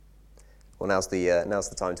Well, now's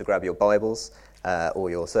the time to grab your Bibles or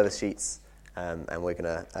your service sheets, and we're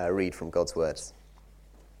going to read from God's Word.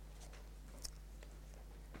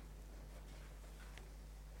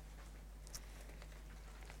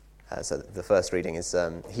 So the first reading is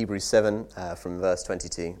Hebrews 7 from verse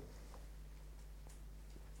 22.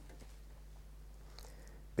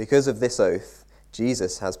 Because of this oath,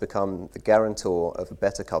 Jesus has become the guarantor of a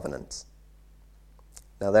better covenant.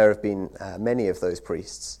 Now there have been many of those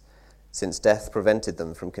priests, since death prevented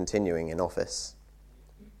them from continuing in office.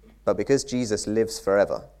 But because Jesus lives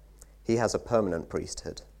forever, he has a permanent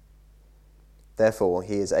priesthood. Therefore,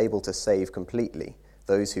 he is able to save completely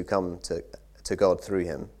those who come to God through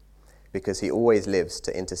him, because he always lives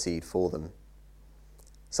to intercede for them.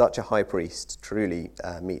 Such a high priest truly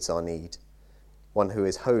meets our need, one who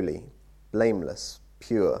is holy, blameless,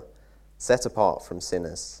 pure, set apart from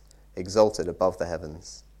sinners, exalted above the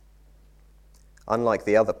heavens. Unlike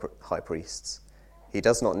the other high priests, he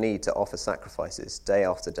does not need to offer sacrifices day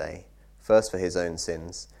after day, first for his own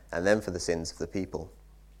sins and then for the sins of the people.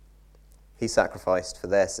 He sacrificed for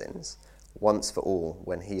their sins once for all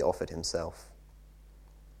when he offered himself.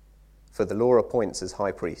 For the law appoints as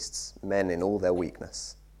high priests men in all their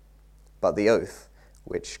weakness, but the oath,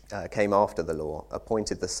 which came after the law,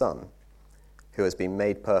 appointed the Son, who has been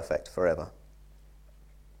made perfect forever.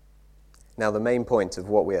 Now the main point of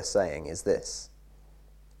what we are saying is this: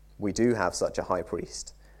 we do have such a high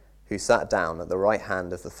priest, who sat down at the right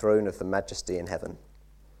hand of the throne of the majesty in heaven,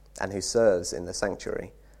 and who serves in the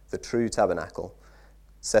sanctuary, the true tabernacle,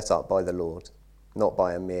 set up by the Lord, not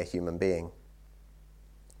by a mere human being.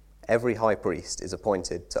 Every high priest is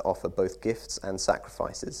appointed to offer both gifts and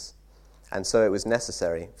sacrifices, and so it was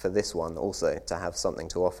necessary for this one also to have something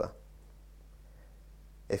to offer.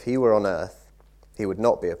 If he were on earth, he would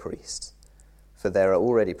not be a priest, for there are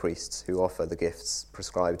already priests who offer the gifts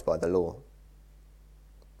prescribed by the law.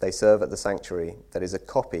 They serve at the sanctuary that is a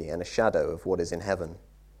copy and a shadow of what is in heaven.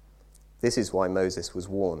 This is why Moses was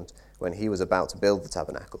warned when he was about to build the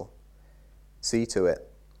tabernacle. See to it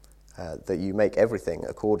that you make everything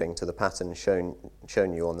according to the pattern shown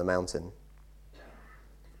you on the mountain.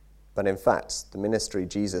 But in fact, the ministry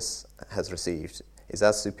Jesus has received is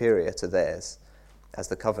as superior to theirs as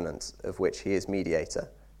the covenant of which he is mediator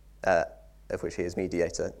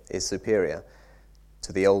is superior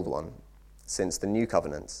to the old one, since the new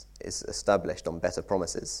covenant is established on better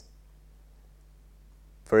promises.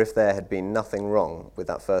 For if there had been nothing wrong with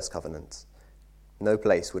that first covenant, no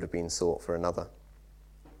place would have been sought for another.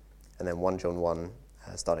 And then 1 John 1,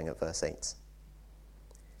 starting at verse 8.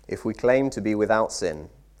 If we claim to be without sin,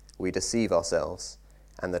 we deceive ourselves,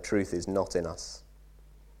 and the truth is not in us.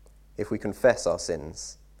 If we confess our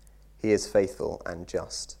sins, he is faithful and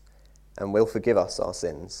just, and will forgive us our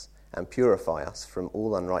sins and purify us from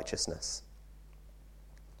all unrighteousness.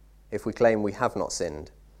 If we claim we have not sinned,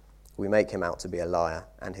 we make him out to be a liar,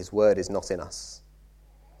 and his word is not in us.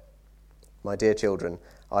 My dear children,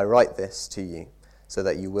 I write this to you so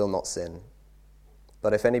that you will not sin.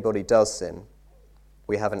 But if anybody does sin,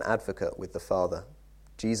 we have an advocate with the Father,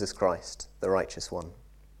 Jesus Christ, the righteous one.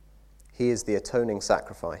 He is the atoning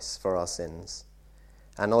sacrifice for our sins,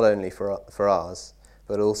 and not only for ours,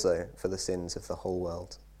 but also for the sins of the whole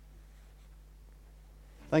world.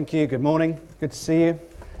 Thank you. Good morning. Good to see you.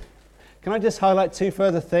 Can I just highlight two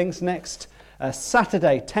further things? Next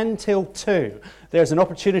Saturday, 10 till 2, there's an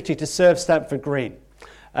opportunity to serve Stamford Green.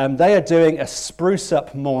 They are doing a spruce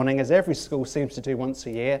up morning, as every school seems to do once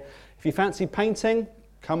a year. If you fancy painting,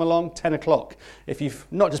 come along, 10 o'clock. If you've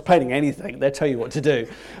not just painting anything, they'll tell you what to do.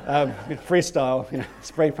 Freestyle,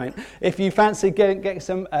 spray paint. If you fancy getting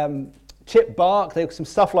some chip bark, there's some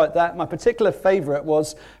stuff like that. My particular favourite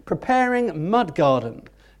was preparing mud garden.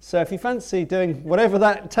 So if you fancy doing whatever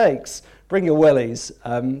that takes, bring your wellies.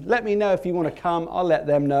 Let me know if you want to come. I'll let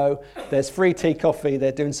them know. There's free tea, coffee.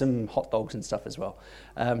 They're doing some hot dogs and stuff as well.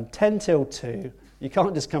 10 till 2. You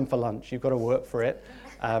can't just come for lunch. You've got to work for it.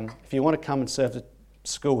 If you want to come and serve the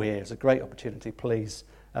school here, it's a great opportunity. Please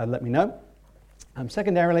let me know.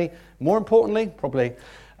 Secondarily, more importantly, probably,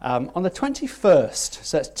 on the 21st,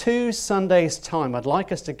 so that's 2 Sundays' time, I'd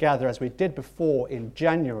like us to gather as we did before in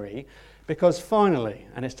January, because finally,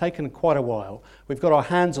 and it's taken quite a while, we've got our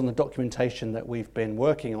hands on the documentation that we've been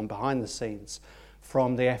working on behind the scenes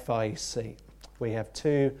from the FIEC. We have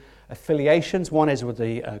 2 affiliations. One is with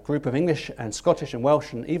the group of English and Scottish and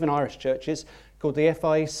Welsh and even Irish churches called the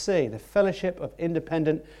FIEC, the Fellowship of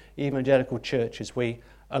Independent Evangelical Churches. We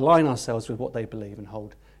align ourselves with what they believe and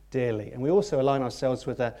hold dearly. And we also align ourselves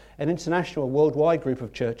with an international, worldwide group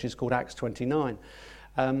of churches called Acts 29.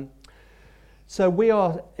 So we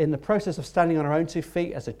are in the process of standing on our own 2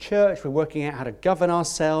 feet as a church. We're working out how to govern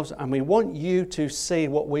ourselves, and we want you to see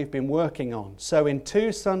what we've been working on. So in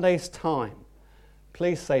 2 Sundays' time,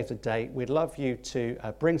 please save the date. We'd love you to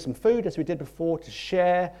bring some food, as we did before, to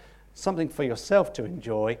share, something for yourself to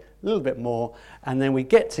enjoy, a little bit more, and then we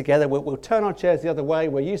get together. We'll turn our chairs the other way.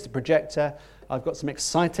 We'll use the projector. I've got some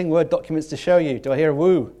exciting Word documents to show you. Do I hear a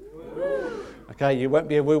woo? Woo. Okay, you won't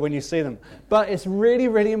be a woo when you see them. But it's really,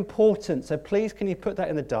 really important. So please, can you put that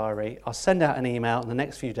in the diary? I'll send out an email in the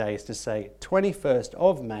next few days to say 21st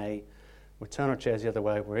of May. We'll turn our chairs the other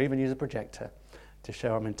way. We'll even use a projector to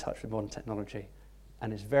show I'm in touch with modern technology.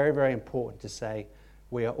 And it's very, very important to say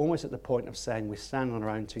we are almost at the point of saying we stand on our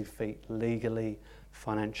own 2 feet legally,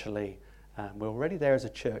 financially. We're already there as a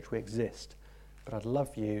church. We exist. But I'd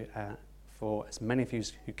love you, for as many of you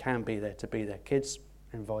who can be there, to be there. Kids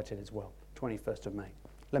invited as well, 21st of May.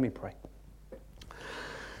 Let me pray.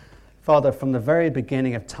 Father, from the very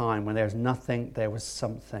beginning of time, when there was nothing, there was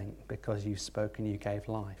something, because you spoke and you gave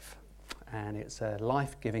life. And it's a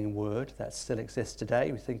life-giving word that still exists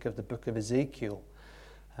today. We think of the book of Ezekiel,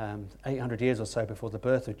 800 years or so before the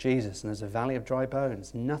birth of Jesus, and there's a valley of dry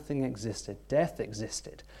bones. Nothing existed. Death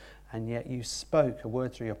existed. And yet you spoke a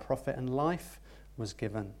word through your prophet, and life was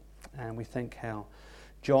given. And we think how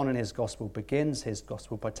John in his gospel begins his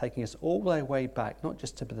gospel by taking us all the way back, not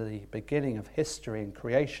just to the beginning of history and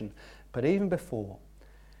creation, but even before.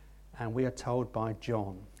 And we are told by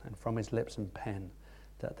John, and from his lips and pen,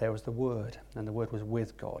 that there was the Word, and the Word was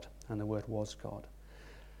with God, and the Word was God.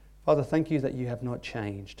 Father, thank you that you have not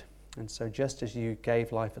changed. And so just as you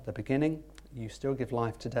gave life at the beginning, you still give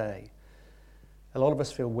life today. A lot of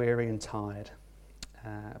us feel weary and tired.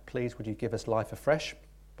 Please, would you give us life afresh?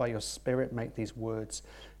 By your Spirit, make these words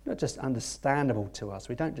not just understandable to us.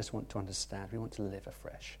 We don't just want to understand, we want to live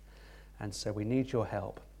afresh. And so we need your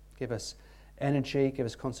help. Give us energy, give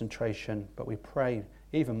us concentration, but we pray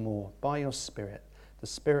even more by your Spirit, the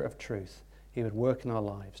Spirit of truth, he would work in our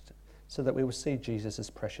lives so that we will see Jesus as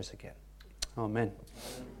precious again. Amen.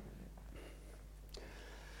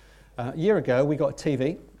 A year ago, we got a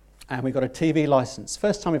TV, and we got a TV license.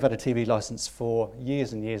 First time we've had a TV license for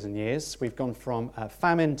years and years and years. We've gone from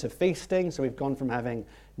famine to feasting, so we've gone from having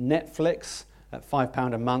Netflix at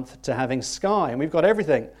 £5 a month to having Sky, and we've got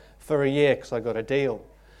everything for a year because I got a deal.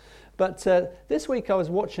 But this week I was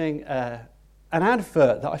watching an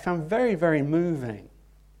advert that I found very, very moving.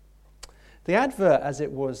 The advert, as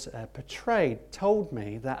it was portrayed, told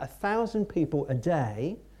me that 1,000 people a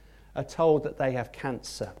day are told that they have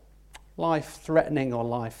cancer, life-threatening or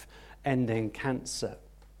life-ending cancer.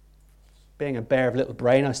 Being a bear of little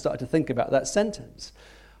brain, I started to think about that sentence.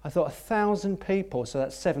 I thought 1,000 people, so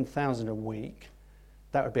that's 7,000 a week.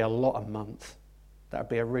 That would be a lot a month. That would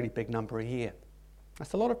be a really big number a year.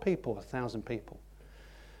 That's a lot of people, 1,000 people.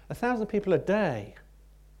 1,000 people a day.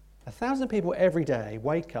 1,000 people every day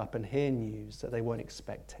wake up and hear news that they weren't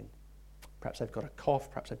expecting. Perhaps they've got a cough,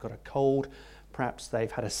 perhaps they've got a cold, perhaps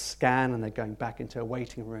they've had a scan and they're going back into a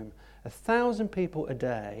waiting room. 1,000 people a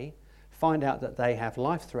day find out that they have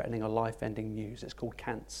life-threatening or life-ending news. It's called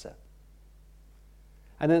cancer.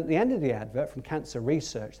 And then at the end of the advert from Cancer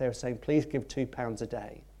Research, they were saying, please give £2 a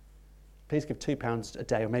day. Please give £2 a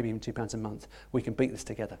day, or maybe even £2 a month. We can beat this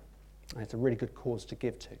together. And it's a really good cause to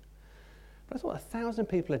give to. But I thought 1,000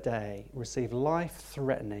 people a day receive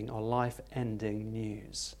life-threatening or life-ending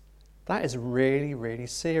news. That is really, really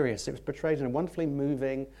serious. It was portrayed in a wonderfully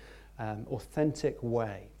moving, authentic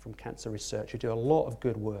way from Cancer Research, who do a lot of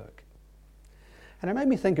good work. And it made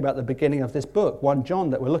me think about the beginning of this book, 1 John,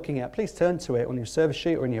 that we're looking at. Please turn to it on your service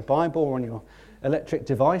sheet or in your Bible or on your electric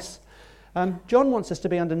device. John wants us to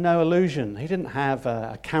be under no illusion. He didn't have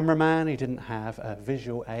a cameraman, he didn't have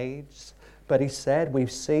visual aids, but he said,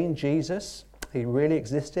 we've seen Jesus, he really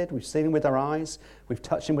existed, we've seen him with our eyes, we've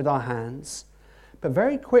touched him with our hands. But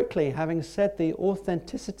very quickly, having said the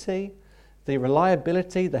authenticity, the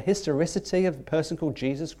reliability, the historicity of the person called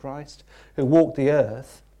Jesus Christ, who walked the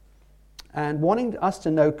earth, and wanting us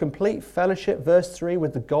to know complete fellowship, verse 3,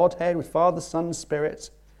 with the Godhead, with Father, Son, and Spirit,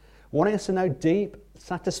 wanting us to know deep,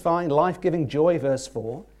 satisfying, life-giving joy, verse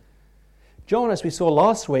 4, John, as we saw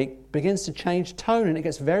last week, begins to change tone, and it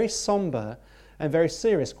gets very somber and very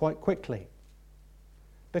serious quite quickly.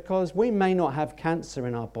 Because we may not have cancer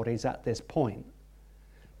in our bodies at this point,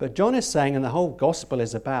 but John is saying, and the whole gospel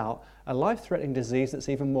is about, a life-threatening disease that's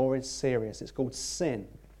even more serious. It's called sin.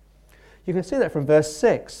 You can see that from verse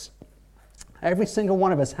 6. Every single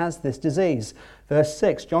one of us has this disease. Verse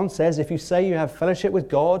 6, John says, if you say you have fellowship with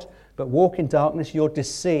God, but walk in darkness, you're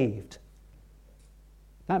deceived.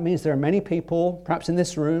 That means there are many people, perhaps in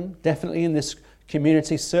this room, definitely in this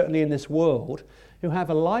communities, certainly in this world, who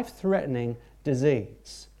have a life-threatening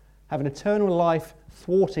disease, have an eternal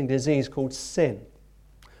life-thwarting disease called sin,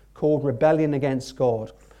 called rebellion against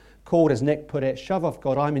God, called, as Nick put it, shove off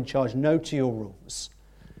God, I'm in charge, no to your rules.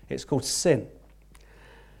 It's called sin.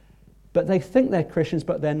 But they think they're Christians,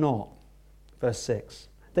 but they're not. Verse 6.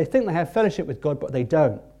 They think they have fellowship with God, but they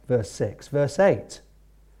don't. Verse 6. Verse 8.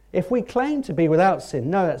 If we claim to be without sin,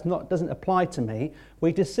 no, doesn't apply to me,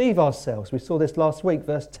 we deceive ourselves. We saw this last week,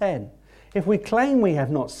 verse 10. If we claim we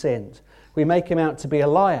have not sinned, we make him out to be a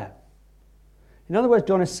liar. In other words,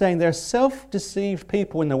 John is saying there are self-deceived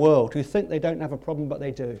people in the world who think they don't have a problem, but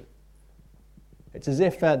they do. It's as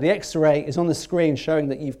if the X-ray is on the screen showing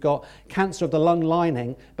that you've got cancer of the lung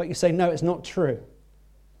lining, but you say, no, it's not true.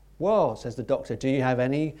 Well, says the doctor, do you have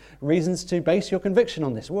any reasons to base your conviction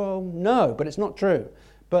on this? Well, no, but it's not true.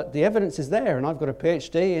 But the evidence is there, and I've got a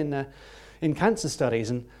PhD in cancer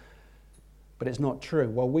studies, but it's not true.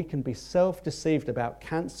 Well, we can be self-deceived about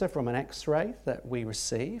cancer from an X-ray that we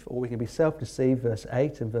receive, or we can be self-deceived, verse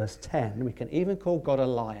 8 and verse 10. We can even call God a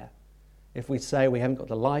liar if we say we haven't got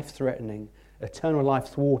the life-threatening, eternal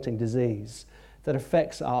life-thwarting disease that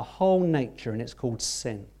affects our whole nature, and it's called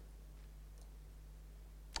sin.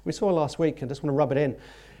 We saw last week, and I just want to rub it in,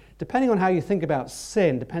 depending on how you think about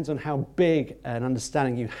sin, depends on how big an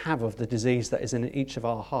understanding you have of the disease that is in each of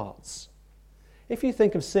our hearts. If you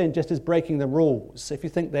think of sin just as breaking the rules, if you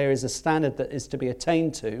think there is a standard that is to be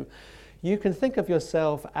attained to, you can think of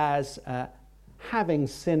yourself as having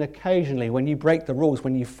sin occasionally when you break the rules,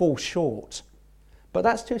 when you fall short. But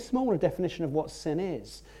that's too small a definition of what sin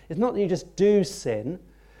is. It's not that you just do sin.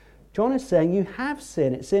 John is saying you have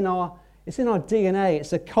sin. It's in our DNA.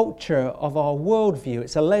 It's a culture of our worldview.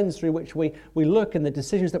 It's a lens through which we look, and the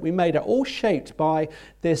decisions that we made are all shaped by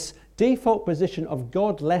this default position of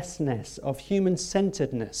godlessness, of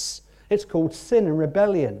human-centeredness. It's called sin and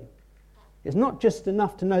rebellion. It's not just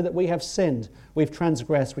enough to know that we have sinned, we've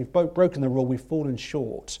transgressed, we've broken the rule, we've fallen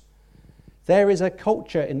short. There is a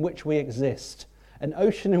culture in which we exist, an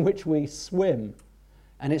ocean in which we swim,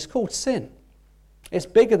 and it's called sin. It's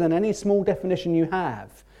bigger than any small definition you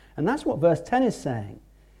have. And that's what verse 10 is saying.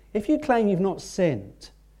 If you claim you've not sinned,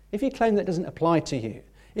 if you claim that doesn't apply to you,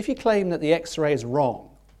 if you claim that the X-ray is wrong,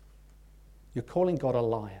 you're calling God a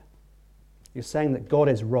liar. You're saying that God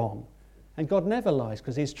is wrong. And God never lies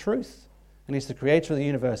because he's truth. And he's the creator of the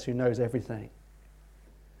universe who knows everything.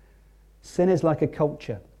 Sin is like a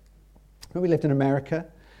culture. When we lived in America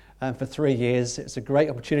for 3 years, it's a great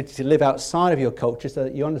opportunity to live outside of your culture so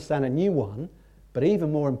that you understand a new one, but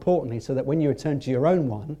even more importantly, so that when you return to your own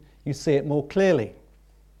one, you see it more clearly.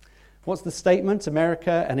 What's the statement?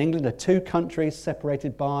 America and England are two countries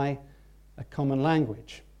separated by a common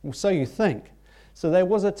language. Well, so you think. So there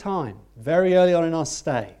was a time, very early on in our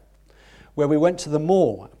stay, where we went to the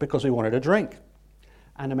mall because we wanted a drink.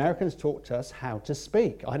 And Americans taught us how to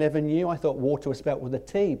speak. I never knew. I thought water was spelt with a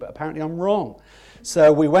T, but apparently I'm wrong.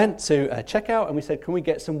 So we went to checkout and we said, can we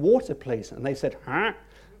get some water, please? And they said, huh?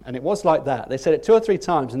 And it was like that. They said it 2 or 3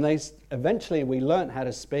 times, and eventually we learned how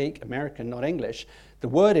to speak American, not English. The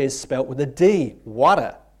word is spelt with a D,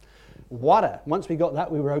 water. Water. Once we got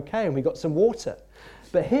that, we were okay, and we got some water.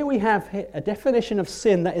 But here we have a definition of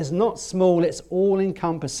sin that is not small, it's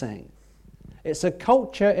all-encompassing. It's a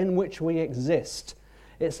culture in which we exist.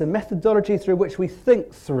 It's a methodology through which we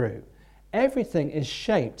think through. Everything is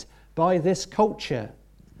shaped by this culture.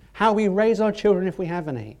 How we raise our children if we have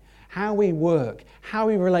any. How we work, how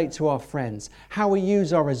we relate to our friends, how we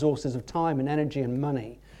use our resources of time and energy and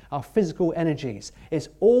money, our physical energies. It's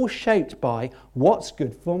all shaped by what's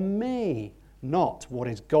good for me, not what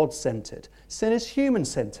is God-centered. Sin is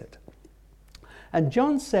human-centered. And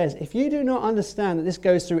John says, if you do not understand that this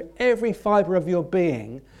goes through every fibre of your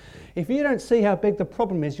being, if you don't see how big the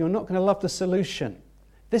problem is, you're not going to love the solution.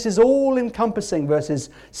 This is all-encompassing, verses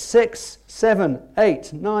 6, 7,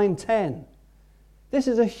 8, 9, 10. This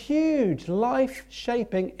is a huge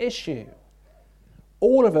life-shaping issue.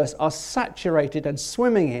 All of us are saturated and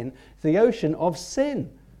swimming in the ocean of sin.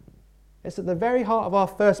 It's at the very heart of our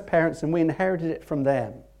first parents, and we inherited it from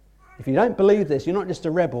them. If you don't believe this, you're not just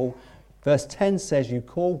a rebel. Verse 10 says you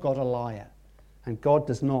call God a liar, and God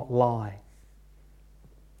does not lie.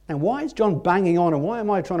 And why is John banging on, and why am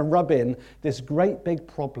I trying to rub in this great big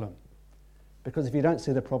problem? Because if you don't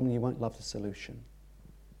see the problem, you won't love the solution.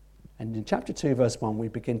 And in chapter 2, verse 1, we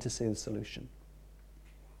begin to see the solution.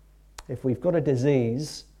 If we've got a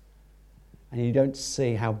disease and you don't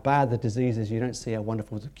see how bad the disease is, you don't see how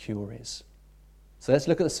wonderful the cure is. So let's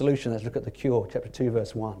look at the solution. Let's look at the cure. Chapter 2,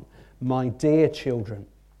 verse 1. My dear children,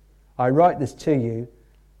 I write this to you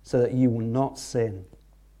so that you will not sin.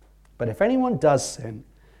 But if anyone does sin,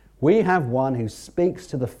 we have one who speaks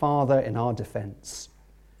to the Father in our defense,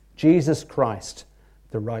 Jesus Christ,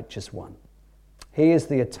 the righteous one. He is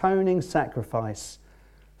the atoning sacrifice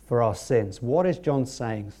for our sins. What is John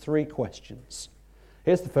saying? 3 questions.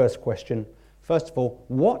 Here's the first question. First of all,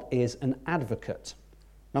 what is an advocate?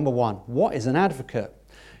 Number 1, what is an advocate?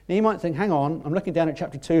 Now you might think, hang on, I'm looking down at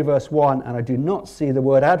chapter 2, verse 1, and I do not see the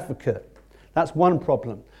word advocate. That's one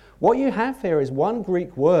problem. What you have here is one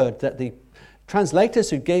Greek word that the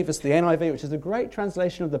translators who gave us the NIV, which is a great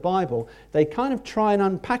translation of the Bible, they kind of try and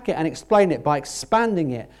unpack it and explain it by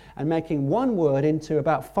expanding it and making one word into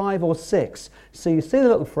about 5 or 6. So you see the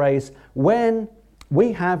little phrase, when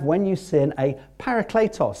you sin, a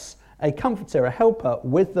parakletos, a comforter, a helper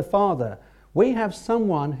with the Father. We have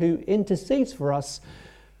someone who intercedes for us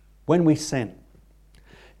when we sin.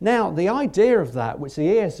 Now, the idea of that, which the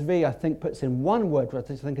ESV, I think, puts in one word, which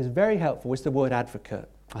I think is very helpful, is the word advocate.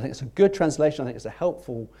 I think it's a good translation. I think it's a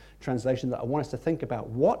helpful translation that I want us to think about.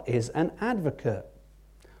 What is an advocate?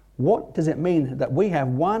 What does it mean that we have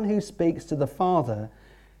one who speaks to the Father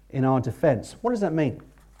in our defense? What does that mean?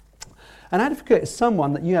 An advocate is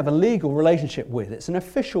someone that you have a legal relationship with. It's an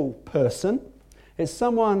official person. It's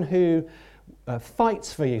someone who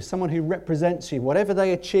fights for you, someone who represents you. Whatever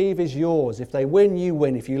they achieve is yours. If they win, you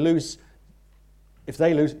win. If they lose,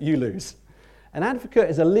 you lose. An advocate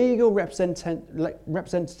is a legal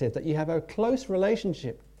representative that you have a close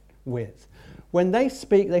relationship with. When they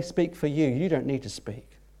speak for you. You don't need to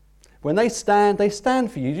speak. When they stand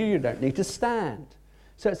for you. You don't need to stand.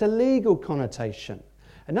 So it's a legal connotation.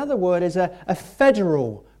 Another word is a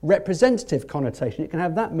federal representative connotation. It can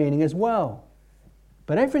have that meaning as well.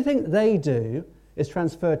 But everything they do is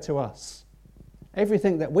transferred to us.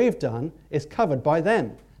 Everything that we've done is covered by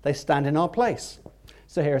them. They stand in our place.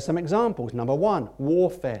 So here are some examples. Number 1,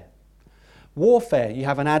 warfare. Warfare, you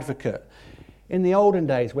have an advocate. In the olden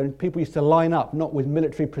days, when people used to line up, not with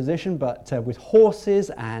military precision, but with horses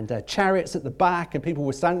and chariots at the back, and people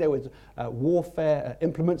were standing there with warfare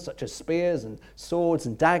implements such as spears and swords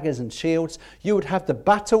and daggers and shields, you would have the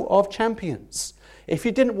battle of champions. If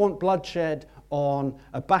you didn't want bloodshed on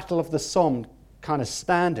a battle of the Somme kind of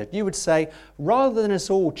standard, you would say, rather than us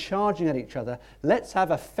all charging at each other, let's have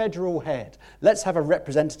a federal head, let's have a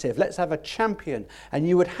representative, let's have a champion, and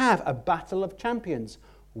you would have a battle of champions.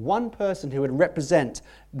 One person who would represent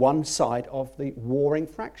one side of the warring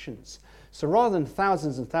fractions. So rather than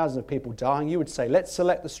thousands and thousands of people dying, you would say, let's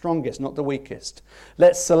select the strongest, not the weakest.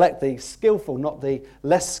 Let's select the skillful, not the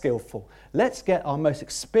less skillful. Let's get our most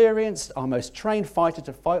experienced, our most trained fighter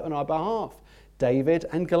to fight on our behalf. David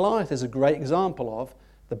and Goliath is a great example of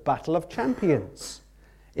the battle of champions.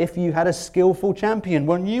 If you had a skillful champion,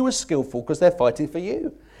 well, you were skillful because they're fighting for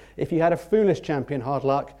you. If you had a foolish champion, hard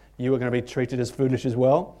luck, you were going to be treated as foolish as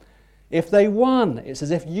well. If they won, it's as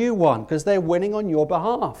if you won because they're winning on your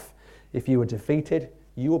behalf. If you were defeated,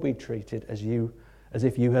 you will be treated as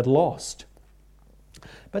if you had lost.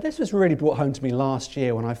 But this was really brought home to me last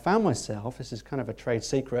year when I found myself, this is kind of a trade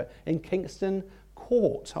secret, in Kingston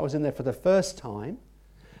Court. I was in there for the first time,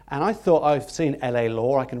 and I thought I've seen LA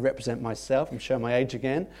Law. I can represent myself and show my age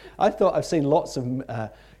again. I thought I've seen lots of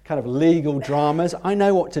kind of legal dramas. I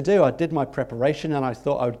know what to do. I did my preparation, and I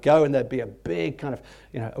thought I would go, and there'd be a big kind of,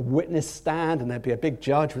 a witness stand, and there'd be a big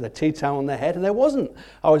judge with a tea towel on their head, and there wasn't.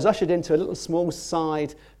 I was ushered into a little small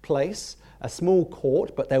side place, a small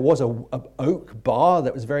court, but there was an oak bar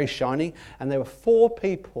that was very shiny, and there were 4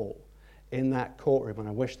 people in that courtroom, and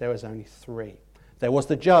I wish there was only 3. There was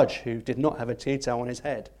the judge who did not have a tea towel on his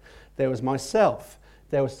head. There was myself.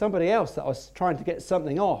 There was somebody else that I was trying to get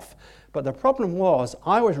something off. But the problem was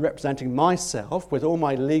I was representing myself with all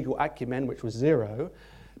my legal acumen, which was 0,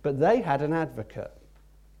 but they had an advocate.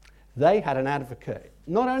 They had an advocate.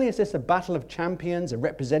 Not only is this a battle of champions, a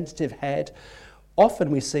representative head,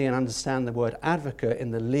 often we see and understand the word advocate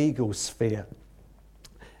in the legal sphere.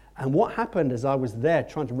 And what happened as I was there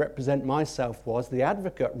trying to represent myself was the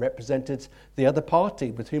advocate represented the other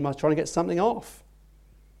party with whom I was trying to get something off.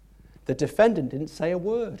 The defendant didn't say a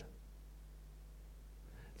word.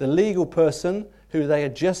 The legal person who they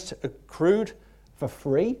had just accrued for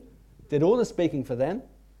free did all the speaking for them,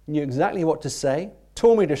 knew exactly what to say,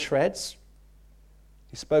 tore me to shreds.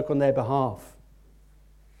 He spoke on their behalf.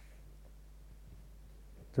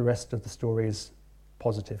 The rest of the story is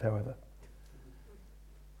positive, however.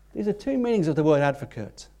 These are 2 meanings of the word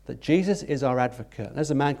advocate, that Jesus is our advocate.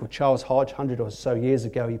 There's a man called Charles Hodge, 100 or so years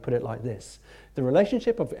ago, he put it like this. The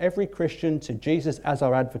relationship of every Christian to Jesus as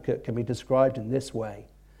our advocate can be described in this way.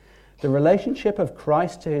 The relationship of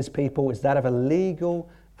Christ to his people is that of a legal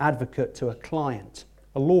advocate to a client,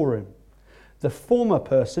 a law room. The former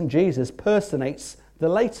person, Jesus, personates the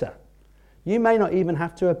later. You may not even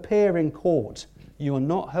have to appear in court. You are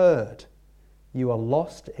not heard. You are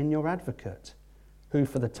lost in your advocate, who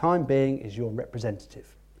for the time being is your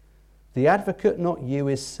representative. The advocate, not you,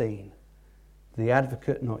 is seen. The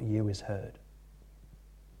advocate, not you, is heard.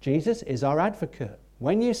 Jesus is our advocate.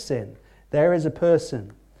 When you sin, there is a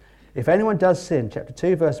person. If anyone does sin, chapter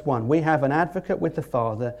 2, verse 1, we have an advocate with the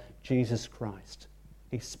Father, Jesus Christ.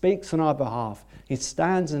 He speaks on our behalf. He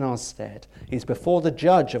stands in our stead. He's before the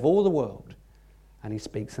judge of all the world, and he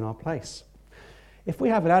speaks in our place. If we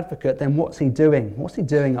have an advocate, then what's he doing? What's he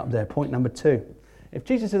doing up there? Point number 2. If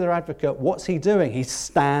Jesus is our advocate, what's he doing? He's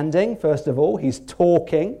standing, first of all. He's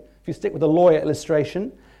talking. If you stick with the lawyer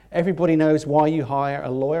illustration, everybody knows why you hire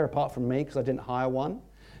a lawyer, apart from me, because I didn't hire one.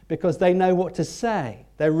 Because they know what to say.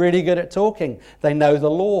 They're really good at talking. They know the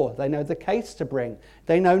law. They know the case to bring.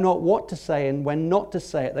 They know not what to say and when not to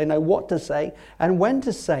say it. They know what to say and when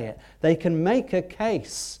to say it. They can make a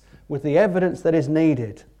case with the evidence that is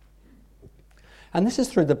needed. And this is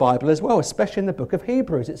through the Bible as well, especially in the book of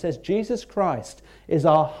Hebrews. It says Jesus Christ is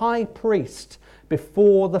our high priest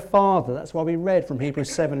before the Father. That's why we read from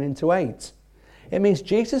Hebrews 7 into 8. It means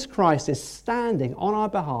Jesus Christ is standing on our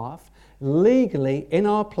behalf, legally in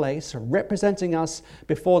our place, representing us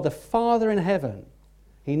before the Father in heaven.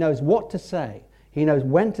 He knows what to say. He knows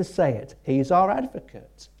when to say it. He's our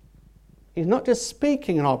advocate. He's not just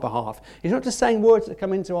speaking on our behalf. He's not just saying words that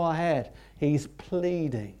come into our head. He's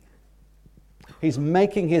pleading. He's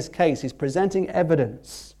making his case. He's presenting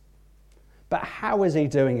evidence. But how is he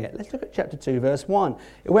doing it? Let's look at chapter 2, verse 1.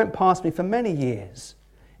 It went past me for many years.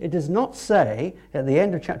 It does not say at the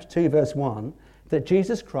end of chapter 2, verse 1, that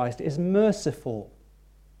Jesus Christ is merciful.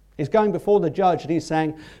 He's going before the judge and he's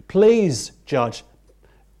saying, please, judge,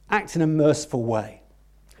 act in a merciful way.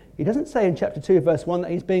 He doesn't say in chapter 2, verse 1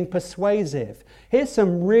 that he's being persuasive. Here's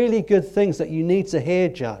some really good things that you need to hear,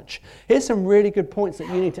 judge. Here's some really good points that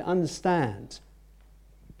you need to understand.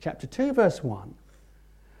 Chapter 2, verse 1.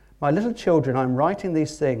 My little children, I'm writing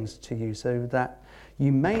these things to you so that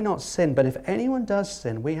you may not sin. But if anyone does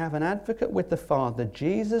sin, we have an advocate with the Father,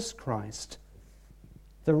 Jesus Christ,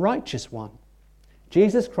 the righteous one.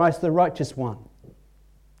 Jesus Christ, the righteous one.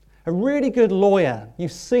 A really good lawyer.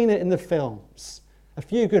 You've seen it in the films. A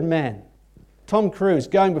Few Good Men. Tom Cruise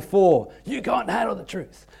going before, you can't handle the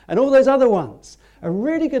truth. And all those other ones. A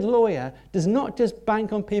really good lawyer does not just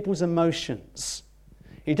bank on people's emotions.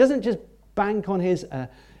 He doesn't just bank on his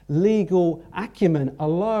legal acumen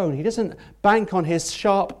alone. He doesn't bank on his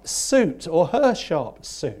sharp suit or her sharp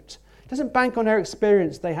suit. He doesn't bank on her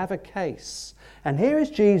experience. They have a case. And here is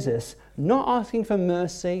Jesus, not asking for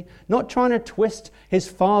mercy, not trying to twist his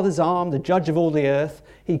Father's arm, the judge of all the earth.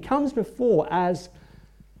 He comes before as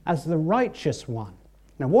the righteous one.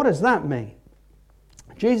 Now, what does that mean?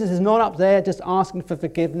 Jesus is not up there just asking for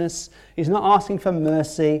forgiveness. He's not asking for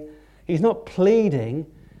mercy. He's not pleading.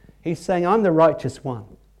 He's saying, I'm the righteous one.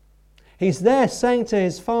 He's there saying to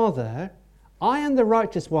his Father, I am the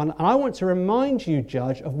righteous one, and I want to remind you,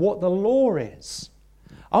 Judge, of what the law is.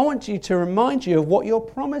 I want you to remind you of what your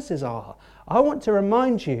promises are. I want to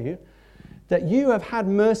remind you that you have had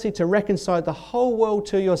mercy to reconcile the whole world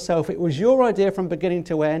to yourself. It was your idea from beginning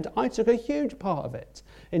to end. I took a huge part of it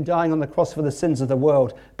in dying on the cross for the sins of the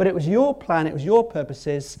world. But it was your plan, it was your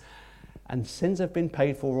purposes, and sins have been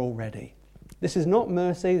paid for already. This is not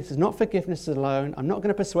mercy, this is not forgiveness alone. I'm not going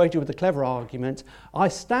to persuade you with a clever argument. I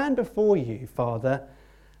stand before you, Father,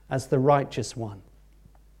 as the righteous one.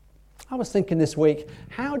 I was thinking this week,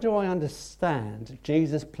 how do I understand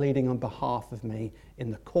Jesus pleading on behalf of me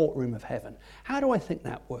in the courtroom of heaven? How do I think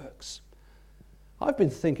that works? I've been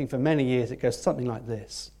thinking for many years it goes something like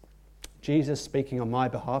this. Jesus speaking on my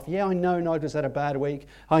behalf. Yeah, I know Nigel's had a bad week.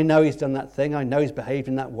 I know he's done that thing. I know he's behaved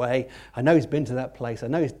in that way. I know he's been to that place. I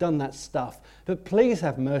know he's done that stuff. But please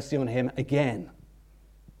have mercy on him again.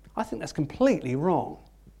 I think that's completely wrong,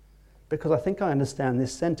 because I think I understand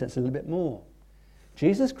this sentence a little bit more.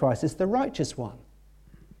 Jesus Christ is the righteous one.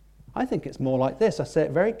 I think it's more like this. I say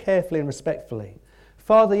it very carefully and respectfully.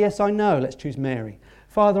 Father, yes, I know. Let's choose Mary.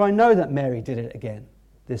 Father, I know that Mary did it again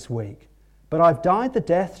this week. But I've died the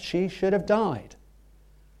death she should have died.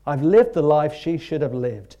 I've lived the life she should have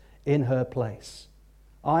lived in her place.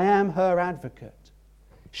 I am her advocate.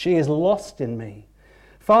 She is lost in me.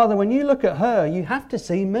 Father, when you look at her, you have to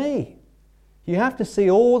see me. You have to see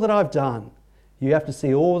all that I've done. You have to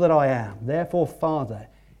see all that I am. Therefore, Father,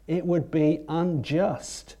 it would be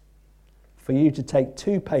unjust for you to take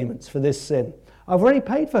two payments for this sin. I've already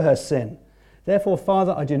paid for her sin. Therefore,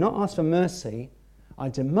 Father, I do not ask for mercy. I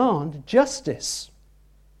demand justice.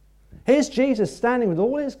 Here's Jesus standing with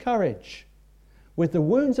all his courage, with the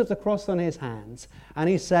wounds of the cross on his hands, and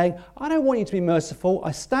he's saying, I don't want you to be merciful.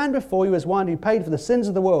 I stand before you as one who paid for the sins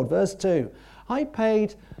of the world. Verse 2,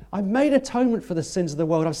 I've made atonement for the sins of the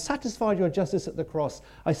world. I've satisfied your justice at the cross.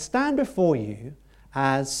 I stand before you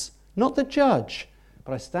as not the judge,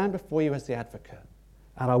 but I stand before you as the advocate.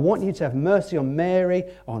 And I want you to have mercy on Mary,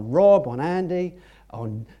 on Rob, on Andy,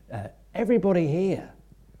 on everybody here,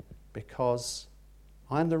 because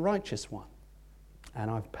I'm the righteous one,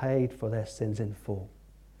 and I've paid for their sins in full.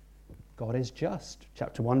 God is just.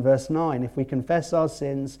 Chapter 1, verse 9, if we confess our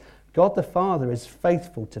sins, God the Father is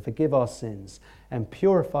faithful to forgive our sins and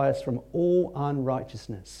purify us from all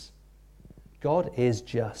unrighteousness. God is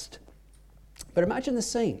just. But imagine the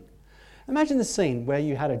scene. Imagine the scene where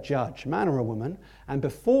you had a judge, a man or a woman, and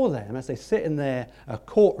before them, as they sit in their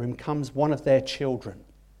courtroom, comes one of their children.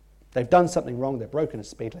 They've done something wrong, they've broken a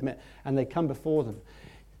speed limit, and they come before them.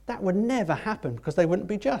 That would never happen because they wouldn't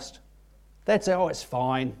be just. They'd say, oh, it's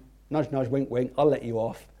fine, nudge, nudge, wink, wink, I'll let you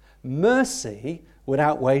off. Mercy would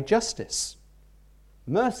outweigh justice.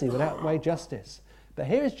 Mercy would outweigh justice. But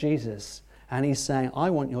here is Jesus, and he's saying, I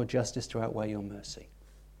want your justice to outweigh your mercy.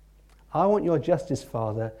 I want your justice,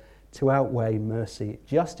 Father, to outweigh mercy.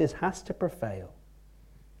 Justice has to prevail.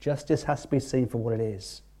 Justice has to be seen for what it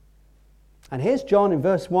is. And here's John in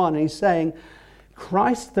verse 1, and he's saying,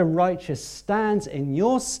 Christ the righteous stands in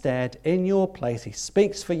your stead, in your place. He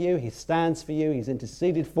speaks for you, he stands for you, he's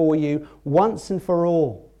interceded for you once and for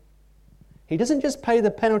all. He doesn't just pay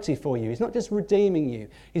the penalty for you, he's not just redeeming you,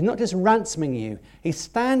 he's not just ransoming you, he's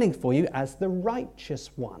standing for you as the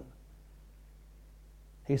righteous one.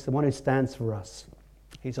 He's the one who stands for us.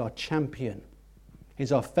 He's our champion.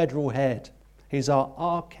 He's our federal head. He's our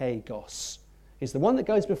archegos. He's the one that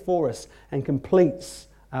goes before us and completes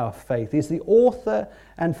our faith. He's the author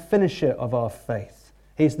and finisher of our faith.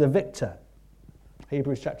 He's the victor.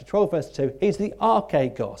 Hebrews chapter 12, verse 2, he's the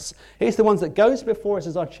archegos. He's the one that goes before us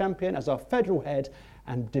as our champion, as our federal head,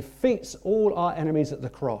 and defeats all our enemies at the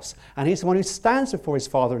cross. And he's the one who stands before his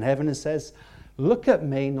Father in heaven and says, look at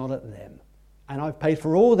me, not at them. And I've paid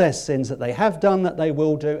for all their sins that they have done, that they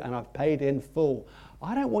will do, and I've paid in full.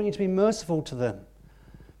 I don't want you to be merciful to them.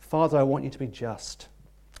 Father, I want you to be just,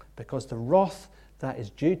 because the wrath that is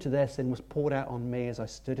due to their sin was poured out on me as I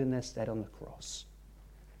stood in their stead on the cross.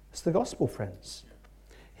 It's the gospel, friends.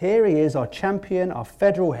 Here he is, our champion, our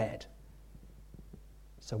federal head.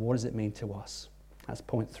 So what does it mean to us? That's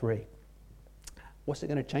point 3. What's it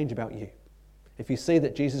going to change about you? If you see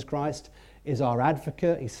that Jesus Christ is our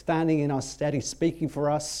advocate, he's standing in our stead, he's speaking for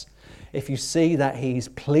us. If you see that he's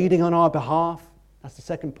pleading on our behalf, that's the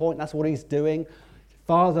second point, that's what he's doing.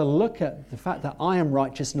 Father, look at the fact that I am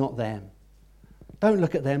righteous, not them. Don't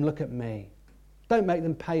look at them, look at me. Don't make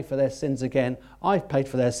them pay for their sins again. I've paid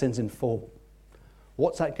for their sins in full.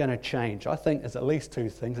 What's that going to change? I think there's at least 2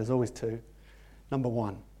 things. There's always 2. Number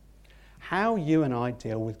 1, how you and I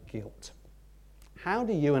deal with guilt. How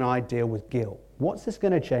do you and I deal with guilt? What's this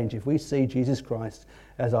going to change if we see Jesus Christ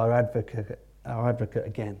as our advocate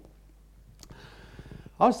again?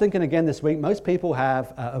 I was thinking again this week, most people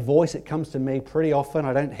have a voice. It comes to me pretty often.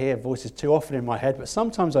 I don't hear voices too often in my head, but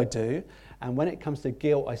sometimes I do. And when it comes to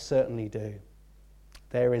guilt, I certainly do.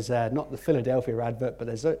 There is not the Philadelphia advert, but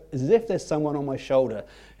as if there's someone on my shoulder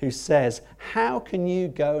who says, how can you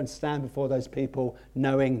go and stand before those people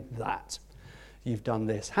knowing that you've done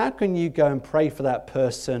this? How can you go and pray for that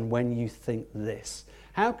person when you think this?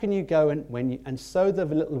 How can you go and so the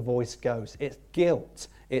little voice goes. It's guilt.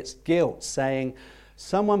 It's guilt saying,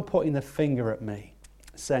 someone putting the finger at me,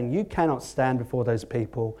 saying, you cannot stand before those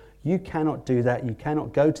people. You cannot do that. You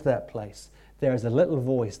cannot go to that place. There is a little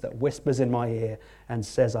voice that whispers in my ear and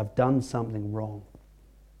says, I've done something wrong.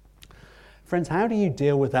 Friends, how do you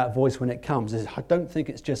deal with that voice when it comes? I don't think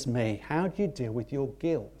it's just me. How do you deal with your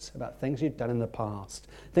guilt about things you've done in the past?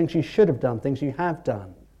 Things you should have done, things you have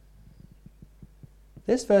done.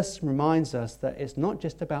 This verse reminds us that it's not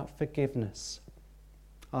just about forgiveness.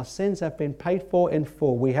 Our sins have been paid for in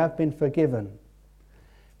full. We have been forgiven.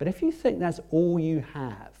 But if you think that's all you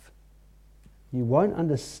have, you won't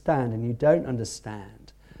understand, and you don't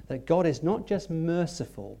understand, that God is not just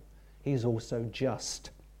merciful, he's also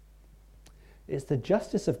just. It's the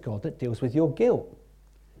justice of God that deals with your guilt.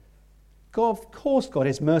 God, of course God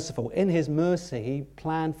is merciful. In his mercy, he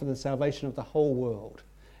planned for the salvation of the whole world.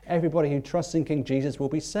 Everybody who trusts in King Jesus will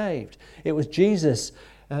be saved. It was Jesus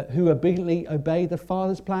who obediently obeyed the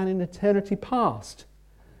Father's plan in eternity past,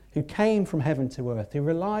 who came from heaven to earth, who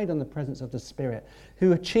relied on the presence of the Spirit,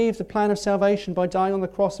 who achieved the plan of salvation by dying on the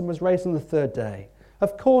cross and was raised on the 3rd day.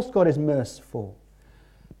 Of course God is merciful.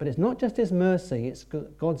 But it's not just his mercy, it's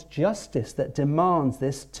God's justice that demands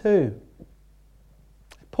this too.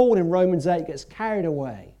 Paul in Romans 8 gets carried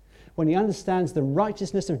away when he understands the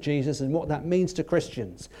righteousness of Jesus and what that means to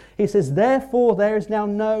Christians. He says, therefore there is now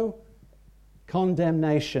no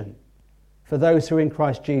condemnation for those who are in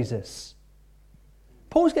Christ Jesus.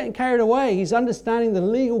 Paul's getting carried away. He's understanding the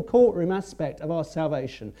legal courtroom aspect of our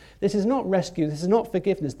salvation. This is not rescue. This is not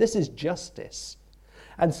forgiveness. This is justice.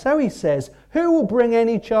 And so he says, who will bring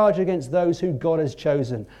any charge against those who God has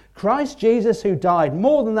chosen? Christ Jesus, who died,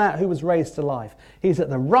 more than that, who was raised to life. He's at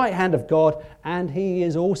the right hand of God, and he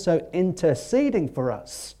is also interceding for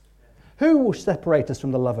us. Who will separate us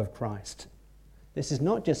from the love of Christ? This is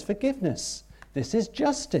not just forgiveness. This is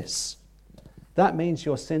justice. That means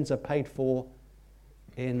your sins are paid for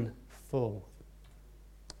in full.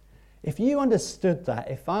 If you understood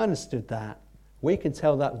that, if I understood that, we can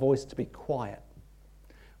tell that voice to be quiet.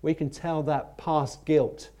 We can tell that past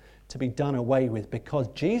guilt to be done away with, because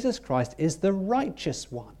Jesus Christ is the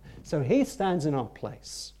righteous one. So he stands in our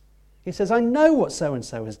place. He says, I know what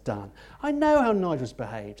so-and-so has done. I know how Nigel's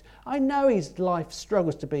behaved. I know his life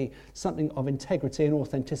struggles to be something of integrity and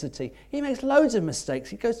authenticity. He makes loads of mistakes.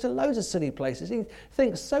 He goes to loads of silly places. He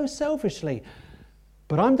thinks so selfishly.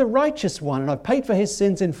 But I'm the righteous one, and I've paid for his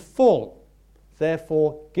sins in full.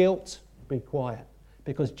 Therefore, guilt, be quiet.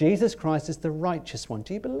 Because Jesus Christ is the righteous one.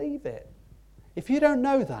 Do you believe it? If you don't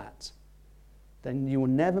know that, then you will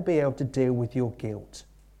never be able to deal with your guilt.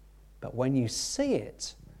 But when you see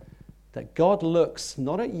it, that God looks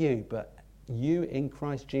not at you, but you in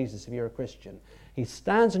Christ Jesus, if you're a Christian, he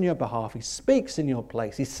stands on your behalf, he speaks in your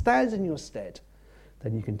place, he stands in your stead,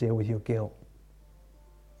 then you can deal with your guilt.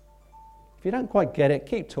 If you don't quite get it,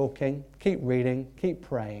 keep talking, keep reading, keep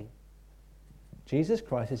praying. Jesus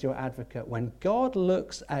Christ is your advocate. When God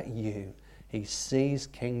looks at you, he sees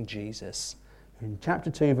King Jesus. In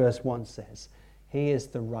chapter 2, verse 1 says, he is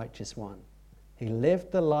the righteous one. He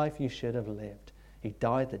lived the life you should have lived. He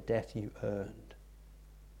died the death you earned.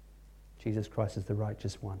 Jesus Christ is the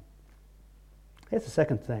righteous one. Here's the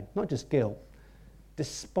second thing, not just guilt,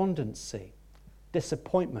 despondency,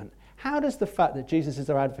 disappointment. How does the fact that Jesus is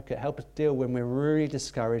our advocate help us deal when we're really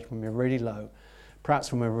discouraged, when we're really low,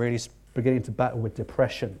 perhaps when we're really beginning to battle with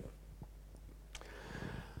depression?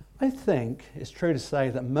 I think it's true to say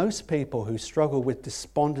that most people who struggle with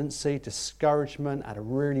despondency, discouragement at a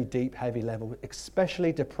really deep, heavy level,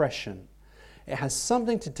 especially depression, it has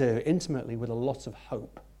something to do intimately with a loss of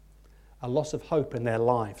hope in their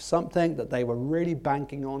life. Something that they were really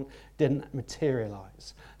banking on didn't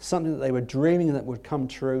materialize. Something that they were dreaming that would come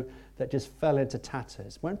true that just fell into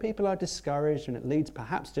tatters. When people are discouraged and it leads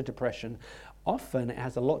perhaps to depression, often it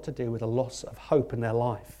has a lot to do with a loss of hope in their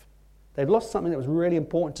life. They've lost something that was really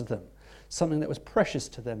important to them, something that was precious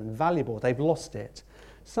to them and valuable. They've lost it.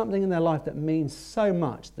 Something in their life that means so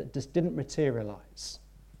much that just didn't materialize.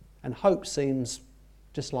 And hope seems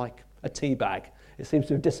just like a tea bag. It seems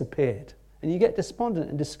to have disappeared. And you get despondent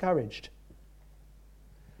and discouraged.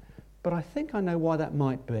 But I think I know why that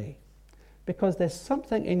might be. Because there's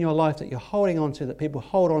something in your life that you're holding on to, that people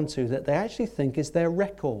hold on to, that they actually think is their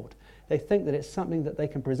record. They think that it's something that they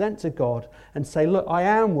can present to God and say, look, I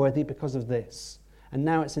am worthy because of this. And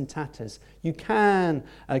now it's in tatters. You can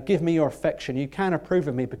give me your affection. You can approve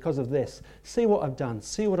of me because of this. See what I've done.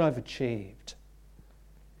 See what I've achieved.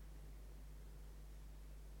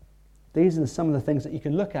 These are some of the things that you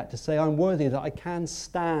can look at to say, I'm worthy, that I can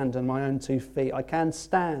stand on my own 2 feet. I can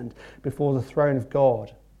stand before the throne of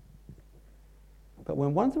God. But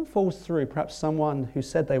when one of them falls through, perhaps someone who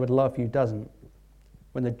said they would love you doesn't.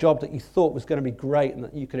 When the job that you thought was going to be great and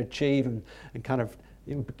that you could achieve and kind of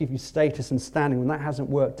it would give you status and standing, when that hasn't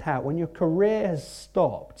worked out, when your career has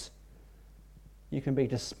stopped, you can be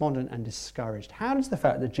despondent and discouraged. How does the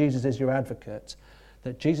fact that Jesus is your advocate,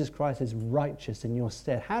 that Jesus Christ is righteous in your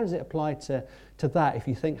stead, how does it apply to that if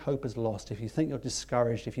you think hope is lost, if you think you're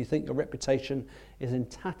discouraged, if you think your reputation is in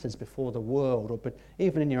tatters before the world, or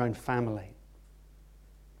even in your own family?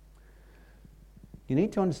 You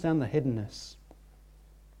need to understand the hiddenness.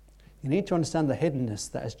 You need to understand the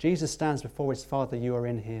hiddenness that as Jesus stands before his Father, you are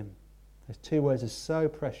in him. Those 2 words are so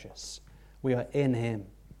precious. We are in him.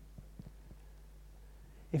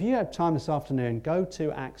 If you have time this afternoon, go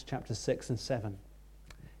to Acts chapter 6 and 7.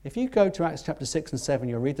 If you go to Acts chapter 6 and 7,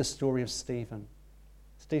 you'll read the story of Stephen.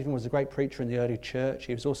 Stephen was a great preacher in the early church.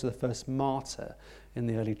 He was also the first martyr in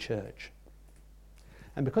the early church.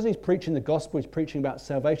 And because he's preaching the gospel, he's preaching about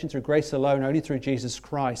salvation through grace alone, only through Jesus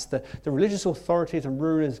Christ, the religious authorities and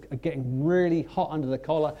rulers are getting really hot under the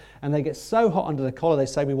collar, and they get so hot under the collar they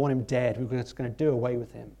say, we want him dead. We're just going to do away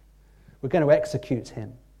with him. We're going to execute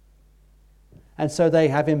him. And so they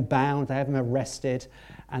have him bound, they have him arrested,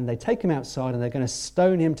 and they take him outside and they're going to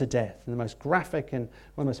stone him to death in the most graphic and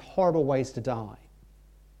one of the most horrible ways to die.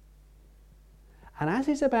 And as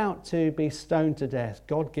he's about to be stoned to death,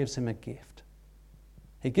 God gives him a gift.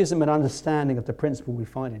 He gives him an understanding of the principle we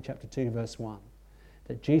find in chapter 2, verse 1,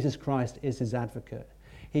 that Jesus Christ is his advocate.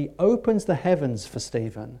 He opens the heavens for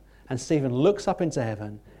Stephen, and Stephen looks up into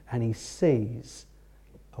heaven and he sees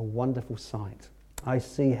a wonderful sight. I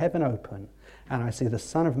see heaven open, and I see the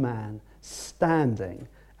Son of Man standing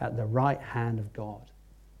at the right hand of God.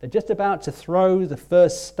 They're just about to throw the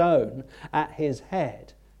first stone at his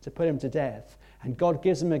head to put him to death. And God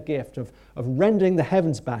gives him a gift of rending the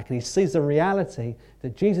heavens back. And he sees the reality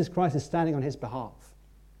that Jesus Christ is standing on his behalf.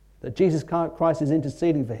 That Jesus Christ is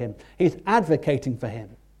interceding for him. He's advocating for him.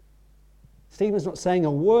 Stephen's not saying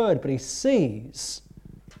a word, but he sees,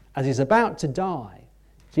 as he's about to die,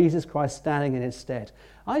 Jesus Christ standing in his stead.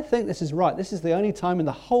 I think this is right. This is the only time in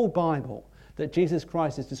the whole Bible that Jesus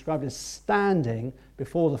Christ is described as standing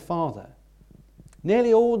before the Father.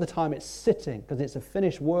 Nearly all the time it's sitting, because it's a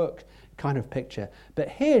finished work kind of picture. But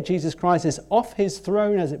here Jesus Christ is off his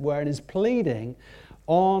throne, as it were, and is pleading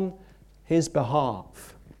on his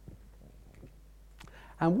behalf.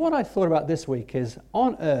 And what I thought about this week is,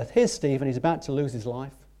 on earth, here's Stephen, he's about to lose his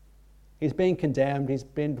life. He's being condemned, he's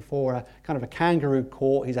been before a kind of a kangaroo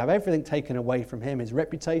court, he's had everything taken away from him, his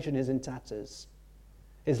reputation is in tatters.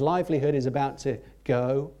 His livelihood is about to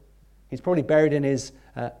go. He's probably buried in his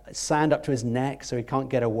sand up to his neck so he can't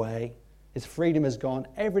get away. His freedom is gone.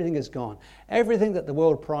 Everything is gone. Everything that the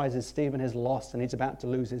world prizes, Stephen has lost, and he's about to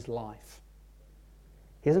lose his life.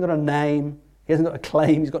 He hasn't got a name. He hasn't got a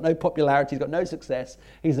claim. He's got no popularity. He's got no success.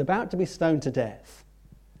 He's about to be stoned to death.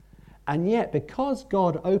 And yet, because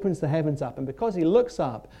God opens the heavens up, and because he looks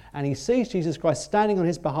up and he sees Jesus Christ standing on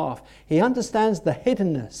his behalf, he understands the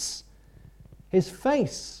hiddenness. His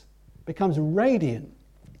face becomes radiant.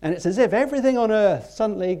 And it's as if everything on earth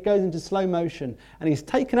suddenly goes into slow motion and he's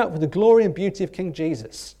taken up with the glory and beauty of King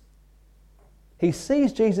Jesus. He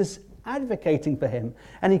sees Jesus advocating for him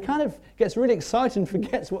and he kind of gets really excited and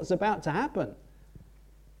forgets what's about to happen.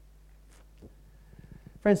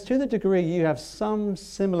 Friends, to the degree you have some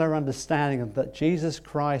similar understanding of that Jesus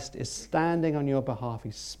Christ is standing on your behalf,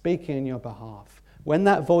 he's speaking on your behalf, when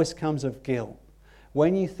that voice comes of guilt,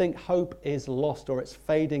 when you think hope is lost or it's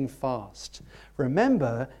fading fast,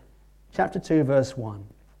 remember chapter 2, verse 1.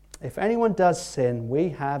 If anyone does sin, we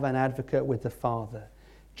have an advocate with the Father,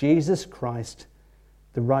 Jesus Christ,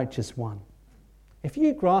 the righteous one. If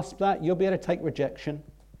you grasp that, you'll be able to take rejection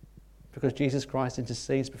because Jesus Christ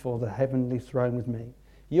intercedes before the heavenly throne with me.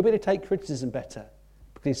 You'll be able to take criticism better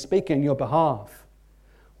because he's speaking on your behalf.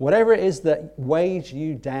 Whatever it is that weighs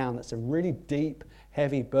you down, that's a really deep,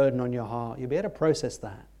 heavy burden on your heart, you'll be able to process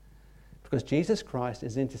that because Jesus Christ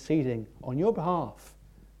is interceding on your behalf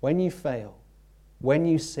when you fail, when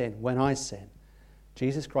you sin, when I sin.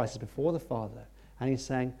 Jesus Christ is before the Father and he's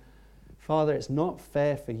saying, Father, it's not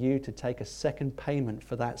fair for you to take a second payment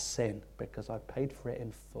for that sin because I paid for it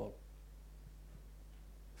in full.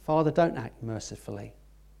 Father, don't act mercifully.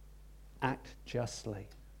 Act justly.